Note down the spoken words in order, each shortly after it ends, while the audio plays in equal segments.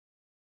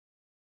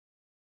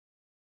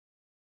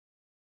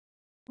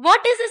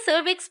What is a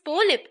cervix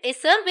polyp? A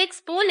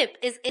cervix polyp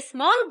is a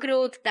small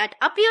growth that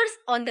appears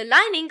on the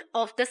lining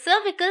of the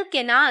cervical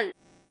canal.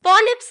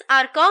 Polyps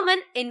are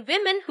common in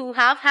women who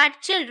have had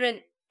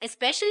children,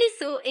 especially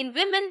so in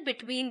women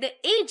between the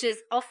ages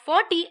of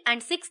 40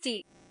 and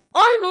 60.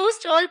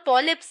 Almost all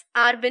polyps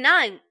are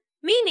benign,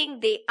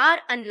 meaning they are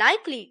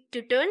unlikely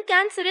to turn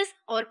cancerous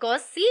or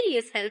cause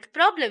serious health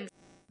problems.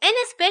 An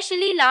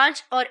especially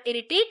large or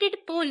irritated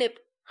polyp,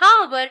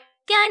 however,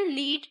 can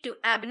lead to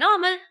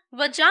abnormal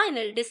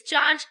vaginal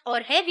discharge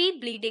or heavy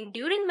bleeding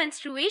during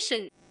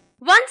menstruation.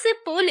 Once a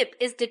polyp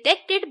is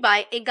detected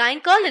by a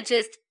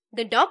gynecologist,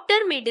 the doctor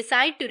may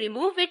decide to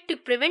remove it to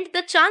prevent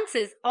the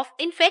chances of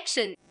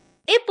infection.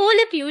 A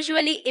polyp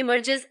usually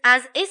emerges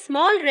as a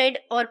small red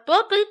or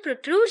purple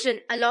protrusion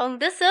along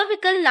the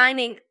cervical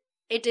lining.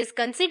 It is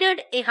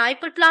considered a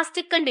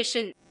hyperplastic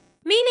condition,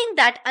 meaning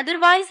that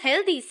otherwise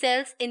healthy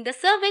cells in the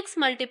cervix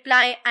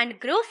multiply and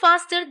grow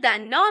faster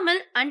than normal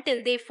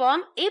until they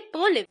form a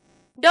polyp.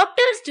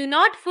 Doctors do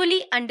not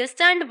fully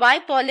understand why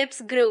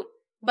polyps grow,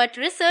 but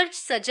research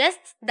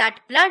suggests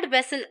that blood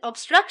vessel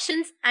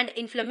obstructions and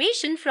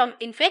inflammation from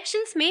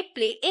infections may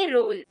play a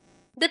role.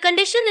 The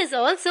condition is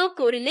also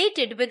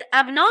correlated with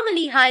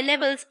abnormally high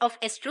levels of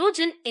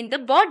estrogen in the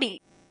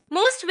body.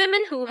 Most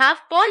women who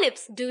have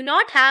polyps do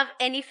not have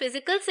any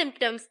physical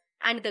symptoms,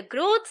 and the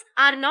growths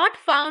are not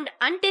found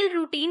until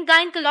routine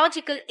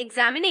gynecological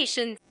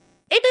examinations.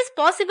 It is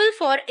possible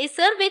for a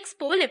cervix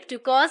polyp to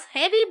cause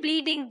heavy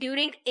bleeding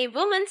during a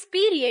woman's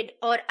period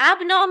or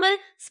abnormal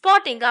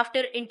spotting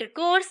after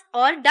intercourse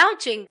or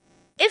douching.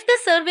 If the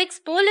cervix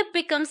polyp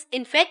becomes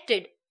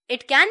infected,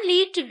 it can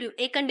lead to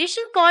a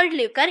condition called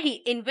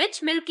leukorrhea, in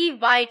which milky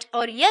white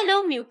or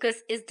yellow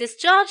mucus is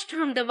discharged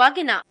from the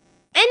vagina.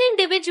 An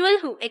individual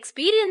who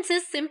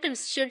experiences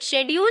symptoms should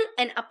schedule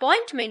an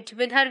appointment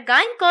with her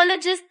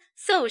gynecologist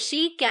so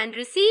she can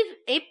receive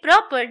a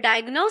proper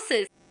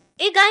diagnosis.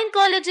 A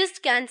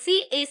gynecologist can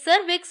see a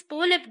cervix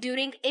polyp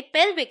during a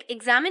pelvic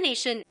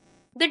examination.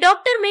 The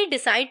doctor may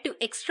decide to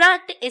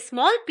extract a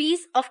small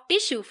piece of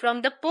tissue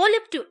from the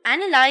polyp to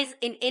analyze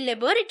in a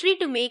laboratory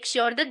to make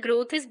sure the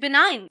growth is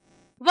benign.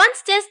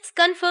 Once tests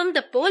confirm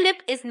the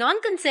polyp is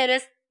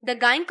non-cancerous, the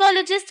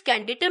gynecologist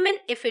can determine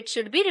if it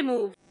should be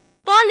removed.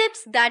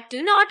 Polyps that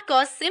do not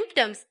cause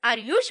symptoms are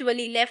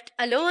usually left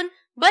alone,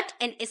 but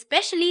an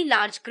especially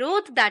large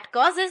growth that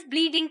causes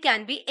bleeding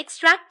can be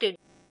extracted.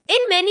 In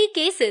many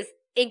cases,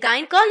 a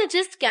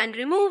gynecologist can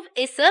remove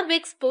a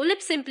cervix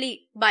polyp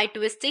simply by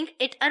twisting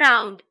it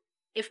around.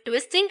 If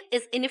twisting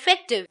is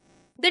ineffective,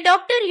 the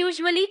doctor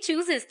usually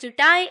chooses to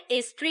tie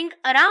a string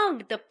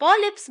around the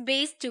polyp's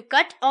base to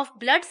cut off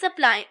blood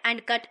supply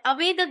and cut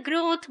away the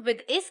growth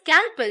with a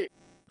scalpel.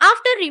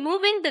 After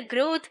removing the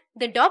growth,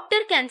 the doctor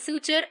can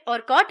suture or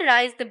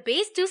cauterize the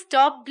base to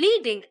stop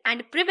bleeding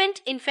and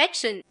prevent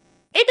infection.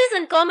 It is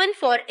uncommon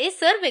for a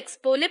cervix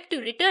polyp to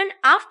return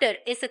after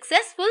a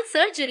successful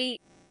surgery,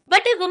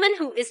 but a woman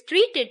who is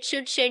treated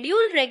should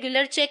schedule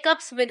regular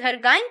checkups with her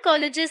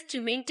gynecologist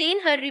to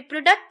maintain her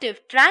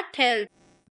reproductive tract health.